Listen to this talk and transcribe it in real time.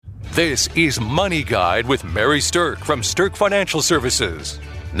This is Money Guide with Mary Sterk from Sterk Financial Services.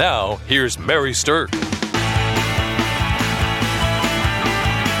 Now, here's Mary Sterk.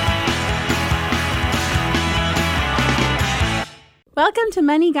 Welcome to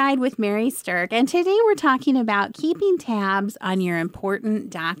Money Guide with Mary Sterk, and today we're talking about keeping tabs on your important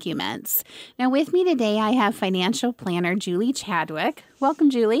documents. Now, with me today, I have financial planner Julie Chadwick. Welcome,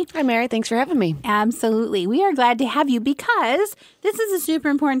 Julie. Hi, Mary. Thanks for having me. Absolutely. We are glad to have you because this is a super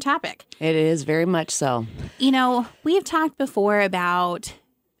important topic. It is very much so. You know, we have talked before about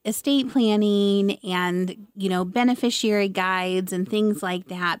estate planning and, beneficiary guides and things like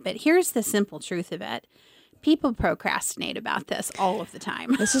that, but here's the simple truth of it. People procrastinate about this all of the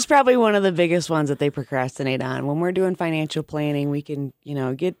time. This is probably one of the biggest ones that they procrastinate on. When we're doing financial planning, we can,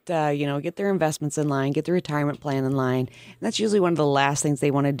 get their investments in line, get their retirement plan in line. And that's usually one of the last things they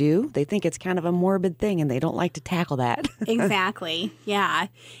want to do. They think it's kind of a morbid thing and they don't like to tackle that. Exactly. Yeah.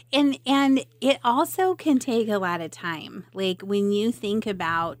 And it also can take a lot of time. Like when you think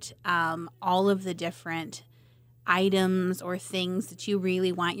about all of the different items or things that you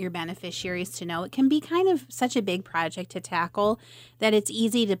really want your beneficiaries to know, it can be kind of such a big project to tackle that it's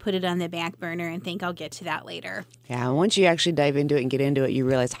easy to put it on the back burner and think I'll get to that later. Yeah, once you actually dive into it and get into it, you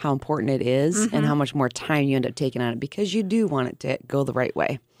realize how important it is and how much more time you end up taking on it because you do want it to go the right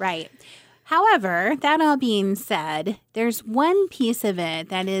way. Right. However, that all being said, there's one piece of it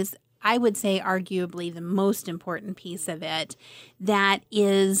that is, I would say, arguably the most important piece of it that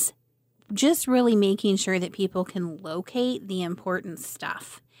is just really making sure that people can locate the important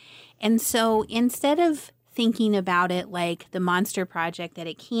stuff. And so instead of thinking about it like the monster project that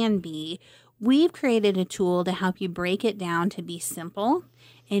it can be, we've created a tool to help you break it down to be simple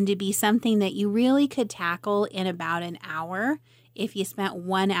and to be something that you really could tackle in about an hour if you spent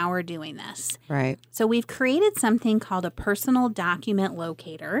 1 hour doing this. Right. So we've created something called a Personal Document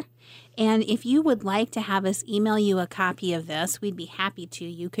Locator. And if you would like to have us email you a copy of this, we'd be happy to.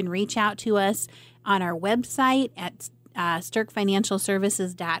 You can reach out to us on our website at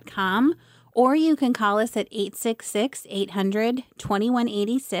sterkfinancialservices.com, or you can call us at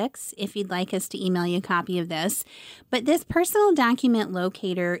 866-800-2186 if you'd like us to email you a copy of this. But this Personal Document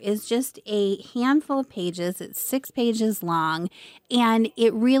Locator is just a handful of pages. It's 6 pages long, and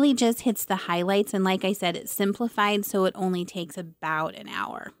it really just hits the highlights. And like I said, it's simplified, so it only takes about an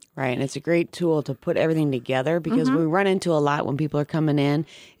hour. Right, and it's a great tool to put everything together because we run into a lot when people are coming in.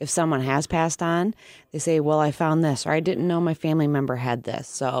 If someone has passed on, they say, well, I found this, or I didn't know my family member had this.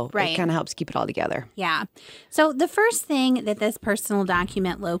 So It kind of helps keep it all together. Yeah. So the first thing that this Personal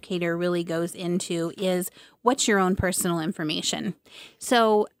Document Locator really goes into is what's your own personal information.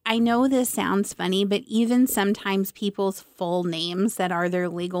 So I know this sounds funny, but even sometimes people's full names that are their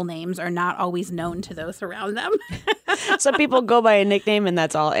legal names are not always known to those around them. Some people go by a nickname and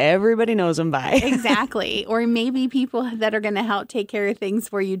that's all everybody knows them by. Exactly. Or maybe people that are going to help take care of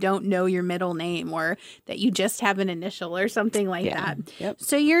things where you don't know your middle name or that you just have an initial or something like that. Yep.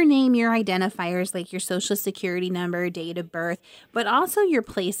 So your name, your identifiers like your social security number, date of birth, but also your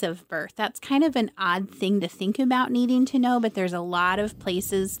place of birth. That's kind of an odd thing to think about needing to know, but there's a lot of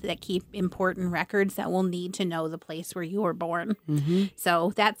places that keep important records that will need to know the place where you were born.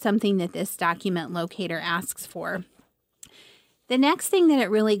 So that's something that this document locator asks for. The next thing that it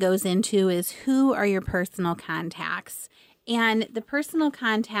really goes into is who are your personal contacts. And the personal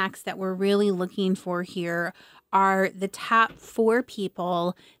contacts that we're really looking for here are the top 4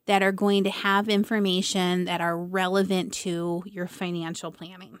 people that are going to have information that are relevant to your financial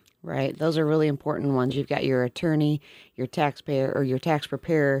planning. Right. Those are really important ones. You've got your attorney, your taxpayer or your tax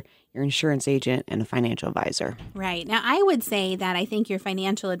preparer, your insurance agent, and a financial advisor. Right. Now, I would say that I think your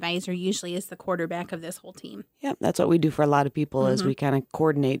financial advisor usually is the quarterback of this whole team. Yep. That's what we do for a lot of people is we kind of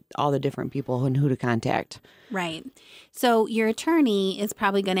coordinate all the different people and who to contact. Right. So your attorney is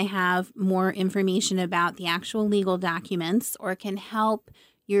probably going to have more information about the actual legal documents or can help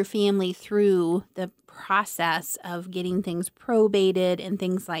your family through the process of getting things probated and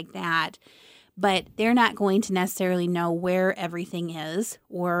things like that. But they're not going to necessarily know where everything is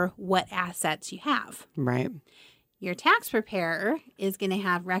or what assets you have. Right. Your tax preparer is going to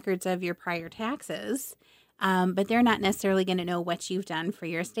have records of your prior taxes, but they're not necessarily going to know what you've done for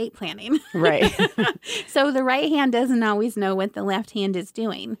your estate planning. Right. So the right hand doesn't always know what the left hand is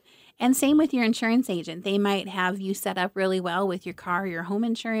doing. And same with your insurance agent. They might have you set up really well with your car, your home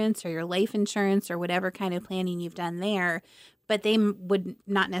insurance, or your life insurance, or whatever kind of planning you've done there. But they would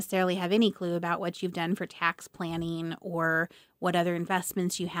not necessarily have any clue about what you've done for tax planning or what other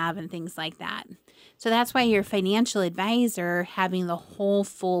investments you have, and things like that. So that's why your financial advisor having the whole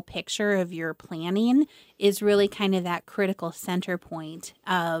full picture of your planning is really kind of that critical center point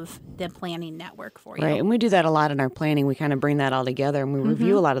of the planning network for you. Right. And we do that a lot in our planning. We kind of bring that all together, and we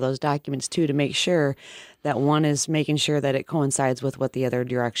review a lot of those documents too to make sure that one is making sure that it coincides with what the other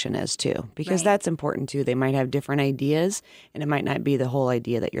direction is too, because that's important too. They might have different ideas, and it might not be the whole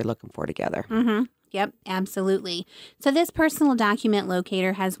idea that you're looking for together. Yep, absolutely. So this personal document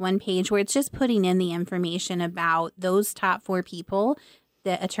locator has one page where it's just putting in the information about those top 4 people: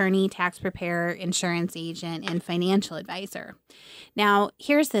 the attorney, tax preparer, insurance agent, and financial advisor. Now,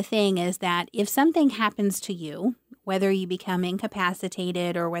 here's the thing is that if something happens to you, whether you become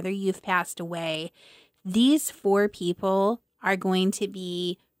incapacitated or whether you've passed away, these 4 people are going to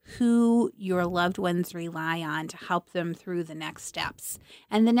be who your loved ones rely on to help them through the next steps.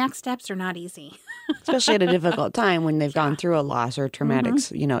 And the next steps are not easy. Especially at a difficult time when they've gone through a loss or a traumatic,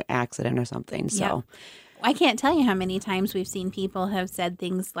 accident or something. So I can't tell you how many times we've seen people have said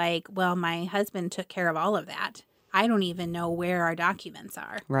things like, well, my husband took care of all of that. I don't even know where our documents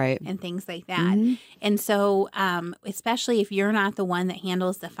are. Right. And things like that. And so, especially if you're not the one that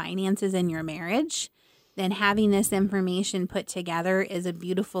handles the finances in your marriage, then having this information put together is a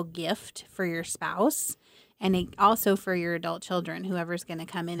beautiful gift for your spouse, and also for your adult children, whoever's going to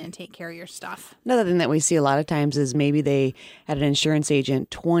come in and take care of your stuff. Another thing that we see a lot of times is maybe they had an insurance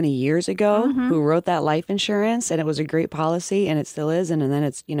agent 20 years ago who wrote that life insurance, and it was a great policy, and it still is, and then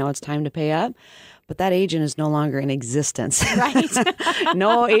it's time to pay up. But that agent is no longer in existence. Right.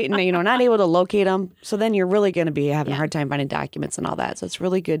 Not able to locate them. So then you're really going to be having a hard time finding documents and all that. So it's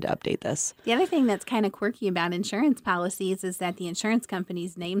really good to update this. The other thing that's kind of quirky about insurance policies is that the insurance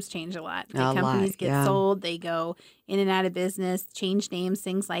companies' names change a lot. The companies get sold, they go in and out of business, change names,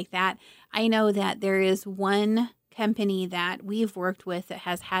 things like that. I know that there is one company that we've worked with that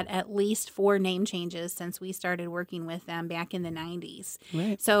has had at least 4 name changes since we started working with them back in the 90s.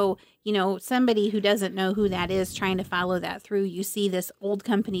 Right. So, somebody who doesn't know who that is trying to follow that through, you see this old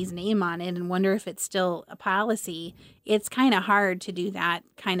company's name on it and wonder if it's still a policy. It's kind of hard to do that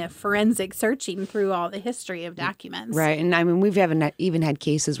kind of forensic searching through all the history of documents. Right. And I mean, we've even had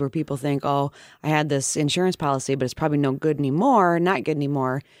cases where people think, oh, I had this insurance policy, but it's probably not good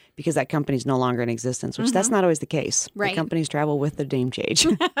anymore, because that company's no longer in existence, which that's not always the case. Right. The companies travel with the name change.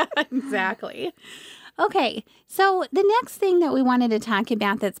 Exactly. Okay, so the next thing that we wanted to talk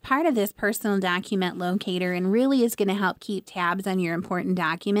about that's part of this personal document locator and really is going to help keep tabs on your important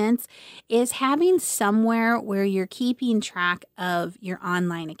documents is having somewhere where you're keeping track of your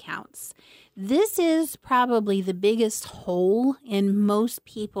online accounts. This is probably the biggest hole in most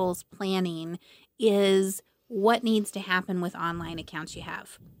people's planning is what needs to happen with online accounts you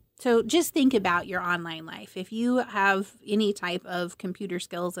have. So just think about your online life. If you have any type of computer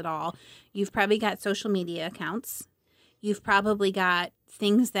skills at all, you've probably got social media accounts. You've probably got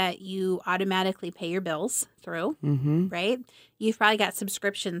things that you automatically pay your bills through, right? You've probably got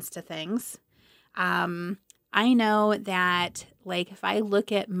subscriptions to things. I know that, if I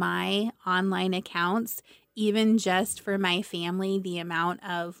look at my online accounts, even just for my family, the amount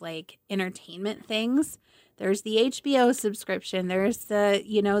of, entertainment things. There's the HBO subscription. There's the,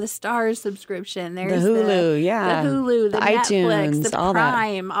 the Stars subscription. There's the Hulu, the Hulu, the Netflix, iTunes, the all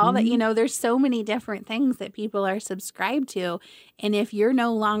Prime, that. all that. There's so many different things that people are subscribed to. And if you're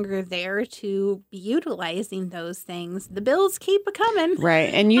no longer there to be utilizing those things, the bills keep a-coming.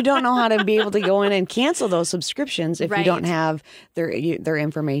 Right. And you don't know how to be able to go in and cancel those subscriptions if you don't have their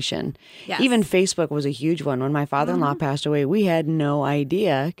information. Yes. Even Facebook was a huge one. When my father-in-law passed away, we had no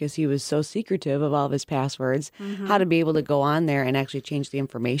idea, because he was so secretive of all of his passwords, how to be able to go on there and actually change the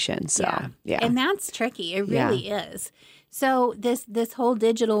information. So, yeah. And that's tricky. It really is. So this whole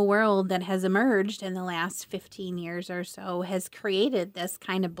digital world that has emerged in the last 15 years or so has created this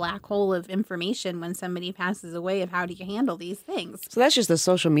kind of black hole of information when somebody passes away of how do you handle these things. So that's just the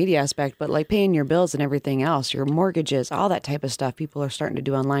social media aspect, but paying your bills and everything else, your mortgages, all that type of stuff, people are starting to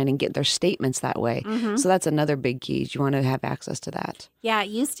do online and get their statements that way. So that's another big key. You want to have access to that. Yeah, it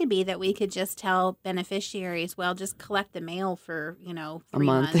used to be that we could just tell beneficiaries, well, just collect the mail for, 3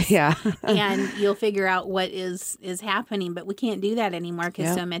 month. months. Yeah. And you'll figure out what is happening. But we can't do that anymore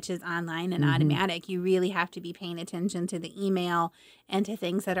because so much is online and automatic. You really have to be paying attention to the email and to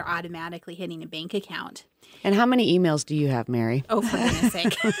things that are automatically hitting a bank account. And how many emails do you have, Mary? Oh, for goodness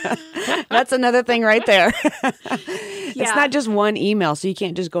sake. That's another thing right there. It's not just one email, so you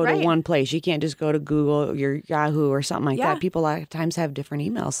can't just go to one place. You can't just go to Google, your Yahoo, or something like that. People a lot of times have different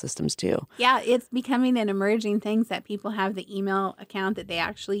email systems, too. Yeah, it's becoming an emerging thing that people have the email account that they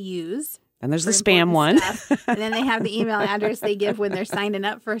actually use. And there's the for spam important one. stuff. And then they have the email address they give when they're signing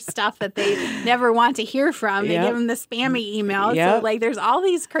up for stuff that they never want to hear from. They give them the spammy email. Yep. So, like, there's all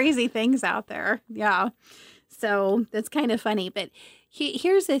these crazy things out there. Yeah. So that's kind of funny. But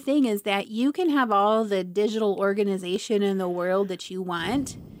here's the thing is that you can have all the digital organization in the world that you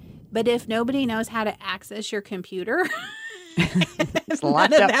want. But if nobody knows how to access your computer, It's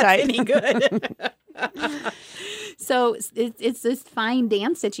locked up tight. any good. So it's this fine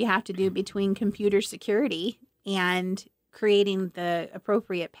dance that you have to do between computer security and creating the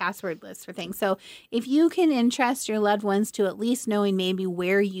appropriate password list for things. So if you can entrust your loved ones to at least knowing maybe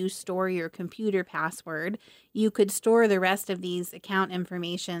where you store your computer password, you could store the rest of these account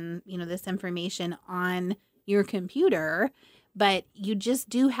information, this information on your computer. But you just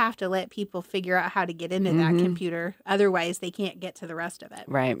do have to let people figure out how to get into that computer. Otherwise, they can't get to the rest of it.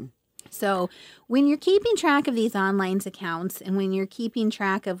 Right. So when you're keeping track of these online accounts and when you're keeping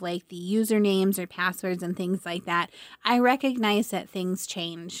track of like the usernames or passwords and things like that, I recognize that things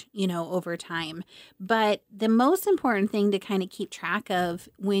change, over time. But the most important thing to kind of keep track of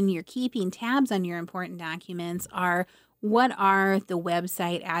when you're keeping tabs on your important documents are what are the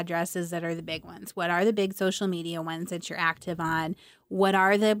website addresses that are the big ones? What are the big social media ones that you're active on? What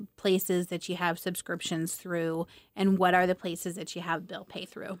are the places that you have subscriptions through? And what are the places that you have bill pay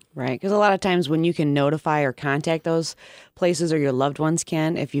through? Right. Because a lot of times when you can notify or contact those places or your loved ones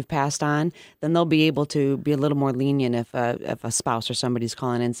can, if you've passed on, then they'll be able to be a little more lenient if a spouse or somebody's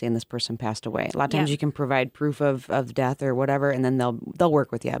calling in saying this person passed away. A lot of times you can provide proof of death or whatever, and then they'll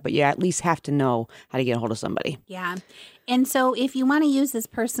work with you. But you at least have to know how to get a hold of somebody. Yeah. And so if you want to use this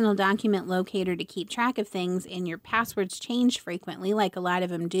personal document locator to keep track of things and your passwords change frequently, like a lot of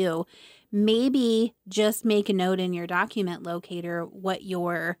them do, maybe just make a note in your document locator what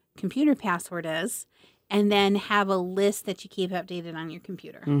your computer password is, and then have a list that you keep updated on your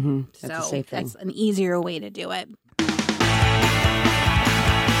computer. Mm-hmm. That's a safe thing. That's an easier way to do it.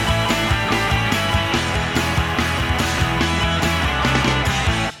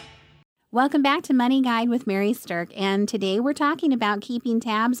 Welcome back to Money Guide with Mary Sterk, and today we're talking about keeping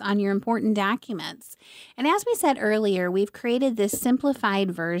tabs on your important documents. And as we said earlier, we've created this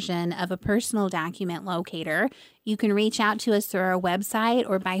simplified version of a personal document locator. You can reach out to us through our website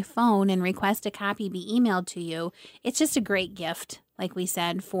or by phone and request a copy be emailed to you. It's just a great gift, like we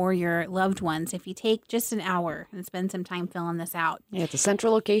said, for your loved ones if you take just an hour and spend some time filling this out. Yeah, it's a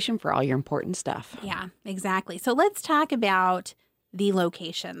central location for all your important stuff. Yeah, exactly. So let's talk about the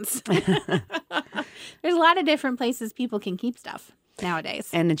locations. There's a lot of different places people can keep stuff nowadays.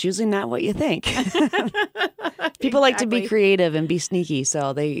 And it's usually not what you think. People like to be creative and be sneaky,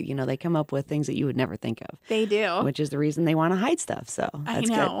 so they come up with things that you would never think of. They do. Which is the reason they want to hide stuff. So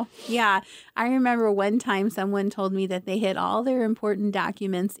that's I know. Good. Yeah. I remember one time someone told me that they hid all their important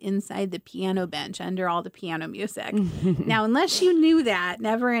documents inside the piano bench under all the piano music. Now, unless you knew that,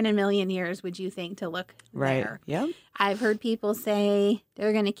 never in a million years would you think to look there. Yep. I've heard people say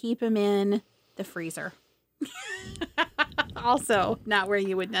they're going to keep them in the freezer. Also, not where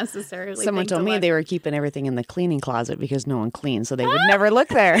you would necessarily. Someone told me they were keeping everything in the cleaning closet because no one cleans, so they would never look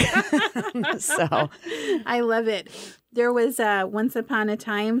there. So, I love it. There was once upon a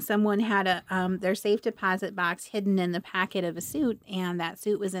time, someone had their safe deposit box hidden in the pocket of a suit, and that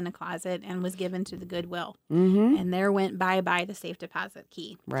suit was in a closet and was given to the Goodwill. Mm-hmm. And there went bye the safe deposit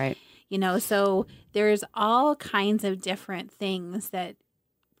key. Right. So there's all kinds of different things that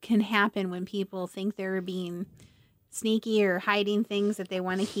can happen when people think they're being sneaky or hiding things that they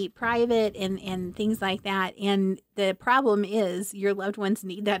want to keep private and things like that. And the problem is your loved ones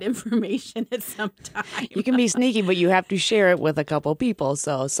need that information at some time. You can be sneaky, but you have to share it with a couple people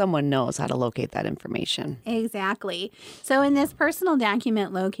so someone knows how to locate that information. Exactly. So in this personal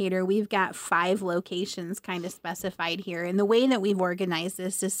document locator, we've got 5 locations kind of specified here. And the way that we've organized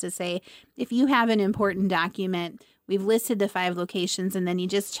this is to say, if you have an important document, we've listed the 5 locations, and then you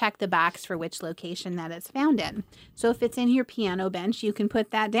just check the box for which location that it's found in. So if it's in your piano bench, you can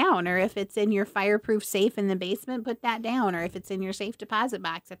put that down. Or if it's in your fireproof safe in the basement, put that down. Or if it's in your safe deposit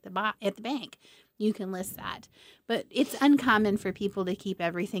box at the bank, you can list that. But it's uncommon for people to keep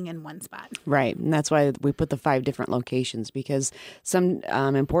everything in one spot. Right. And that's why we put the 5 different locations, because some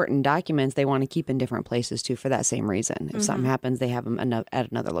important documents they want to keep in different places too for that same reason. If something happens, they have them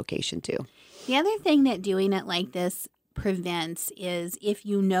at another location too. The other thing that doing it like this prevents is if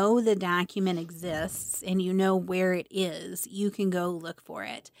you know the document exists and you know where it is, you can go look for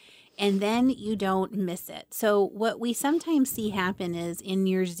it. And then you don't miss it. So what we sometimes see happen is in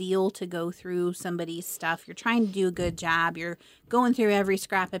your zeal to go through somebody's stuff, you're trying to do a good job. You're going through every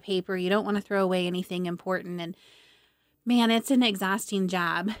scrap of paper. You don't want to throw away anything important. And Man, it's an exhausting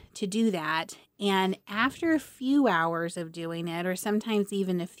job to do that. And after a few hours of doing it, or sometimes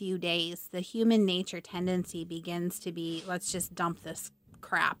even a few days, the human nature tendency begins to be, let's just dump this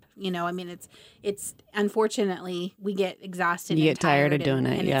crap. I mean, it's unfortunately, we get exhausted. You get tired of doing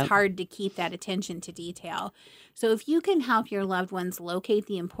it. And it's hard to keep that attention to detail. So if you can help your loved ones locate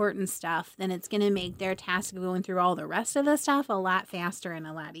the important stuff, then it's going to make their task of going through all the rest of the stuff a lot faster and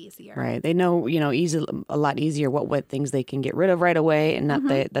a lot easier. Right. They know, a lot easier what things they can get rid of right away, and not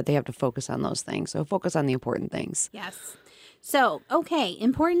that they have to focus on those things. So focus on the important things. Yes. So, okay,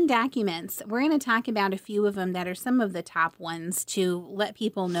 important documents. We're going to talk about a few of them that are some of the top ones to let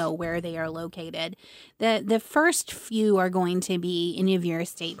people know where they are located. The first few are going to be any of your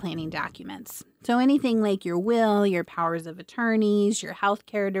estate planning documents. So anything like your will, your powers of attorneys, your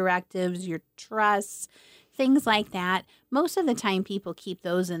healthcare directives, your trusts, things like that. Most of the time people keep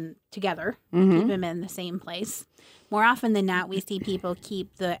those together, keep them in the same place. More often than not, we see people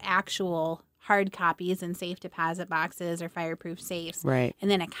keep the actual hard copies in safe deposit boxes or fireproof safes. Right. And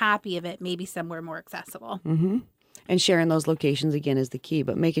then a copy of it maybe somewhere more accessible. Mm-hmm. And sharing those locations, again, is the key.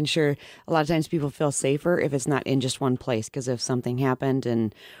 But making sure a lot of times people feel safer if it's not in just one place. Because if something happened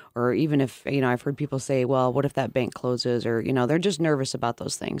or even if, I've heard people say, well, what if that bank closes? Or, they're just nervous about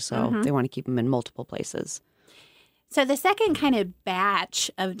those things. So they want to keep them in multiple places. So the second kind of batch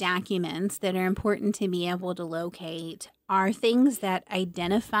of documents that are important to be able to locate are things that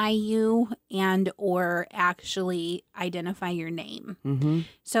identify you and or actually identify your name. Mm-hmm.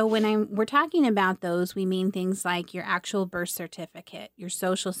 So when we're talking about those, we mean things like your actual birth certificate, your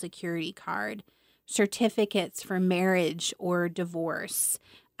social security card, certificates for marriage or divorce,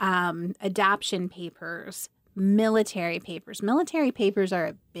 adoption papers, military papers. Military papers are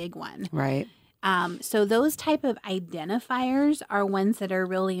a big one. Right. So those type of identifiers are ones that are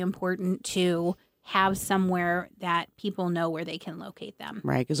really important to have somewhere that people know where they can locate them.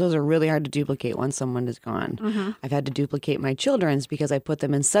 Right, because those are really hard to duplicate once someone is gone. Mm-hmm. I've had to duplicate my children's because I put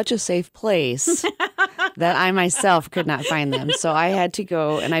them in such a safe place that I myself could not find them. So I had to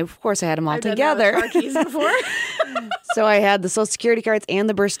go, and of course I had them all together. I've done that with car keys before. So I had the social security cards and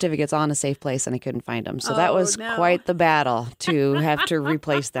the birth certificates all in a safe place, and I couldn't find them. So that was quite the battle to have to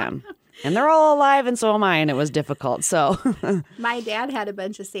replace them. And they're all alive, and so am I, and it was difficult. So my dad had a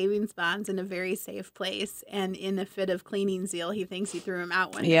bunch of savings bonds in a very safe place, and in a fit of cleaning zeal, he thinks he threw them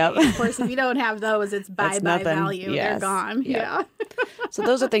out one day. Of course, if you don't have those, it's bye-bye value. Yes. They're gone. Yep. Yeah. So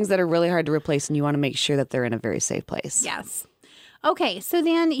those are things that are really hard to replace, and you want to make sure that they're in a very safe place. Yes. Okay, so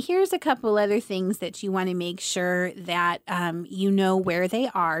then here's a couple other things that you want to make sure that you know where they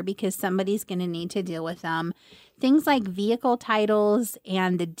are, because somebody's going to need to deal with them. Things like vehicle titles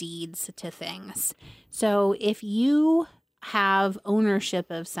and the deeds to things. So if you have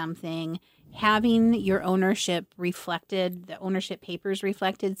ownership of something, having your ownership reflected, the ownership papers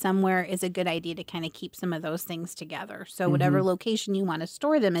reflected somewhere is a good idea to kind of keep some of those things together. So whatever location you want to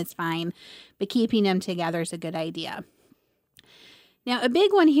store them is fine, but keeping them together is a good idea. Now, a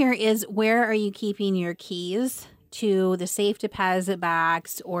big one here is, where are you keeping your keys to the safe deposit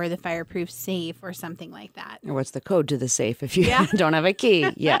box or the fireproof safe or something like that? Or what's the code to the safe if you don't have a key?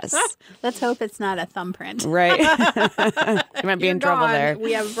 Yes. Let's hope it's not a thumbprint. Right. You might be in trouble there.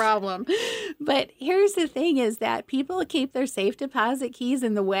 We have a problem. But here's the thing is that people keep their safe deposit keys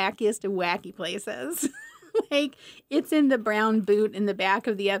in the wackiest of wacky places. Like, it's in the brown boot in the back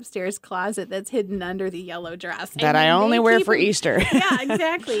of the upstairs closet that's hidden under the yellow dress. That I only wear for Easter. Yeah,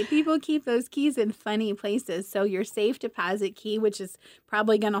 exactly. People keep those keys in funny places. So your safe deposit key, which is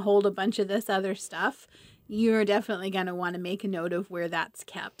probably going to hold a bunch of this other stuff, you're definitely going to want to make a note of where that's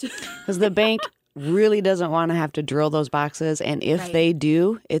kept. Because the bank really doesn't want to have to drill those boxes. And if they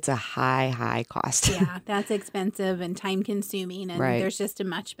do, it's a high cost. Yeah, that's expensive and time consuming. And there's just a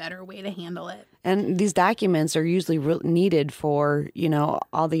much better way to handle it. And these documents are usually needed for,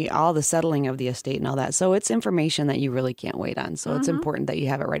 all the settling of the estate and all that. So it's information that you really can't wait on. So it's important that you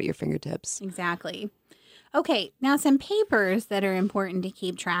have it right at your fingertips. Exactly. Okay, now some papers that are important to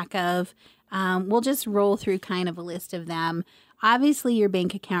keep track of. We'll just roll through kind of a list of them. Obviously, your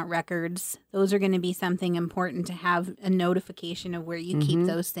bank account records, those are going to be something important to have a notification of where you keep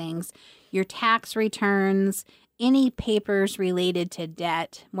those things. Your tax returns, any papers related to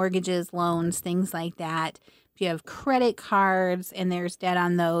debt, mortgages, loans, things like that. If you have credit cards and there's debt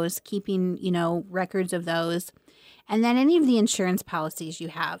on those, keeping, records of those. And then any of the insurance policies you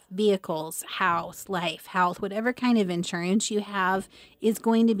have, vehicles, house, life, health, whatever kind of insurance you have is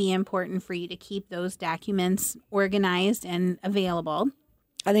going to be important for you to keep those documents organized and available.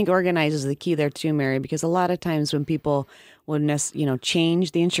 I think organize is the key there too, Mary, because a lot of times when people would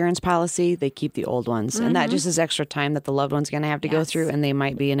change the insurance policy, they keep the old ones. And that just is extra time that the loved one's going to have to go through, and they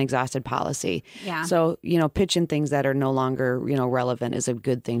might be an exhausted policy. Yeah. So, pitching things that are no longer, relevant is a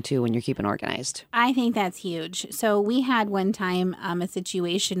good thing too when you're keeping organized. I think that's huge. So we had one time a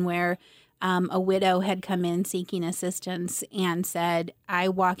situation where a widow had come in seeking assistance and said, I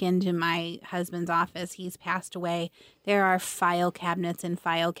walk into my husband's office. He's passed away. There are file cabinets and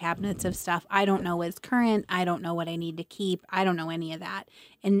file cabinets of stuff. I don't know what's current. I don't know what I need to keep. I don't know any of that.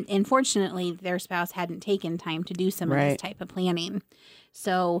 And unfortunately, their spouse hadn't taken time to do some of this type of planning.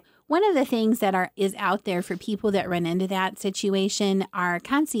 So one of the things that is out there for people that run into that situation are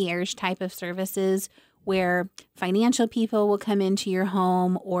concierge type of services, where financial people will come into your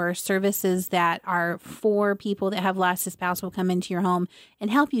home, or services that are for people that have lost a spouse will come into your home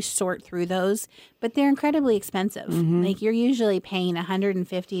and help you sort through those. But they're incredibly expensive. Like, you're usually paying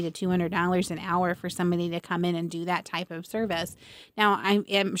 $150 to $200 an hour for somebody to come in and do that type of service. Now,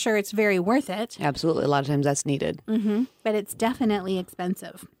 I'm sure it's very worth it. Absolutely. A lot of times that's needed. But it's definitely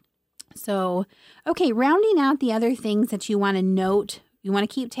expensive. So, okay, rounding out the other things that you want to note, you want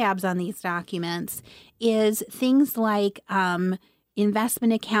to keep tabs on these documents, is things like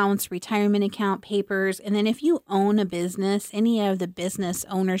investment accounts, retirement account papers, and then if you own a business, any of the business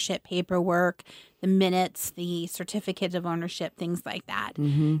ownership paperwork, the minutes, the certificate of ownership, things like that.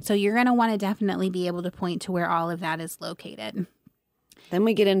 So you're going to want to definitely be able to point to where all of that is located. Then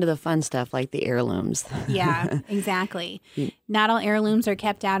we get into the fun stuff like the heirlooms. Yeah, exactly. Not all heirlooms are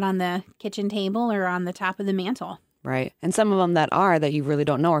kept out on the kitchen table or on the top of the mantle. Right. And some of them that you really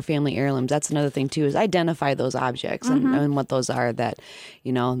don't know are family heirlooms. That's another thing, too, is identify those objects and what those are. That,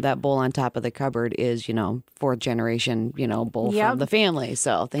 that bowl on top of the cupboard is, fourth generation, bowl from the family.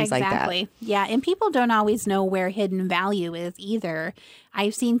 So things like that. Exactly. Yeah. And people don't always know where hidden value is either.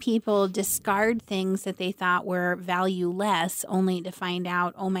 I've seen people discard things that they thought were valueless only to find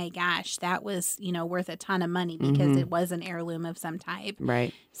out, oh my gosh, that was, worth a ton of money because it was an heirloom of some type.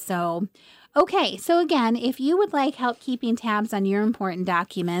 Right. So, okay, so again, if you would like help keeping tabs on your important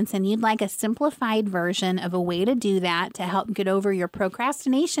documents and you'd like a simplified version of a way to do that to help get over your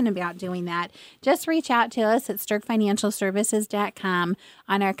procrastination about doing that, just reach out to us at SterkFinancialServices.com.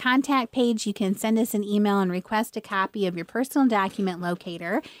 On our contact page, you can send us an email and request a copy of your personal document locator.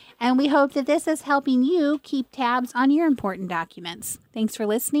 And we hope that this is helping you keep tabs on your important documents. Thanks for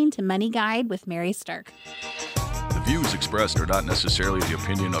listening to Money Guide with Mary Sterk. The views expressed are not necessarily the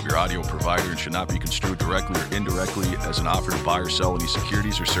opinion of your audio provider and should not be construed directly or indirectly as an offer to buy or sell any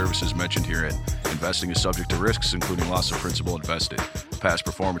securities or services mentioned herein. Investing is subject to risks, including loss of principal invested. Past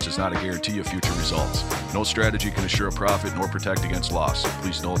performance is not a guarantee of future results. No strategy can assure a profit nor protect against loss.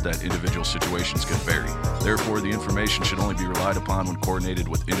 Please note that individual situations can vary. Therefore, the information should only be relied upon when coordinated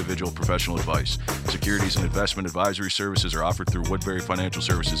with individual professional advice. Securities and investment advisory services are offered through Woodbury Financial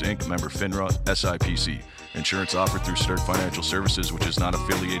Services, Inc., member FINRA, SIPC. Insurance offered through Sterk Financial Services, which is not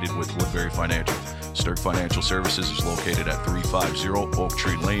affiliated with Woodbury Financial. Sterk Financial Services is located at 350 Oak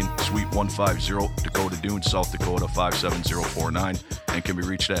Tree Lane, Suite 150, Dakota Dunes, South Dakota 57049, and can be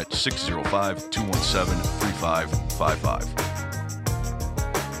reached at 605-217-3555.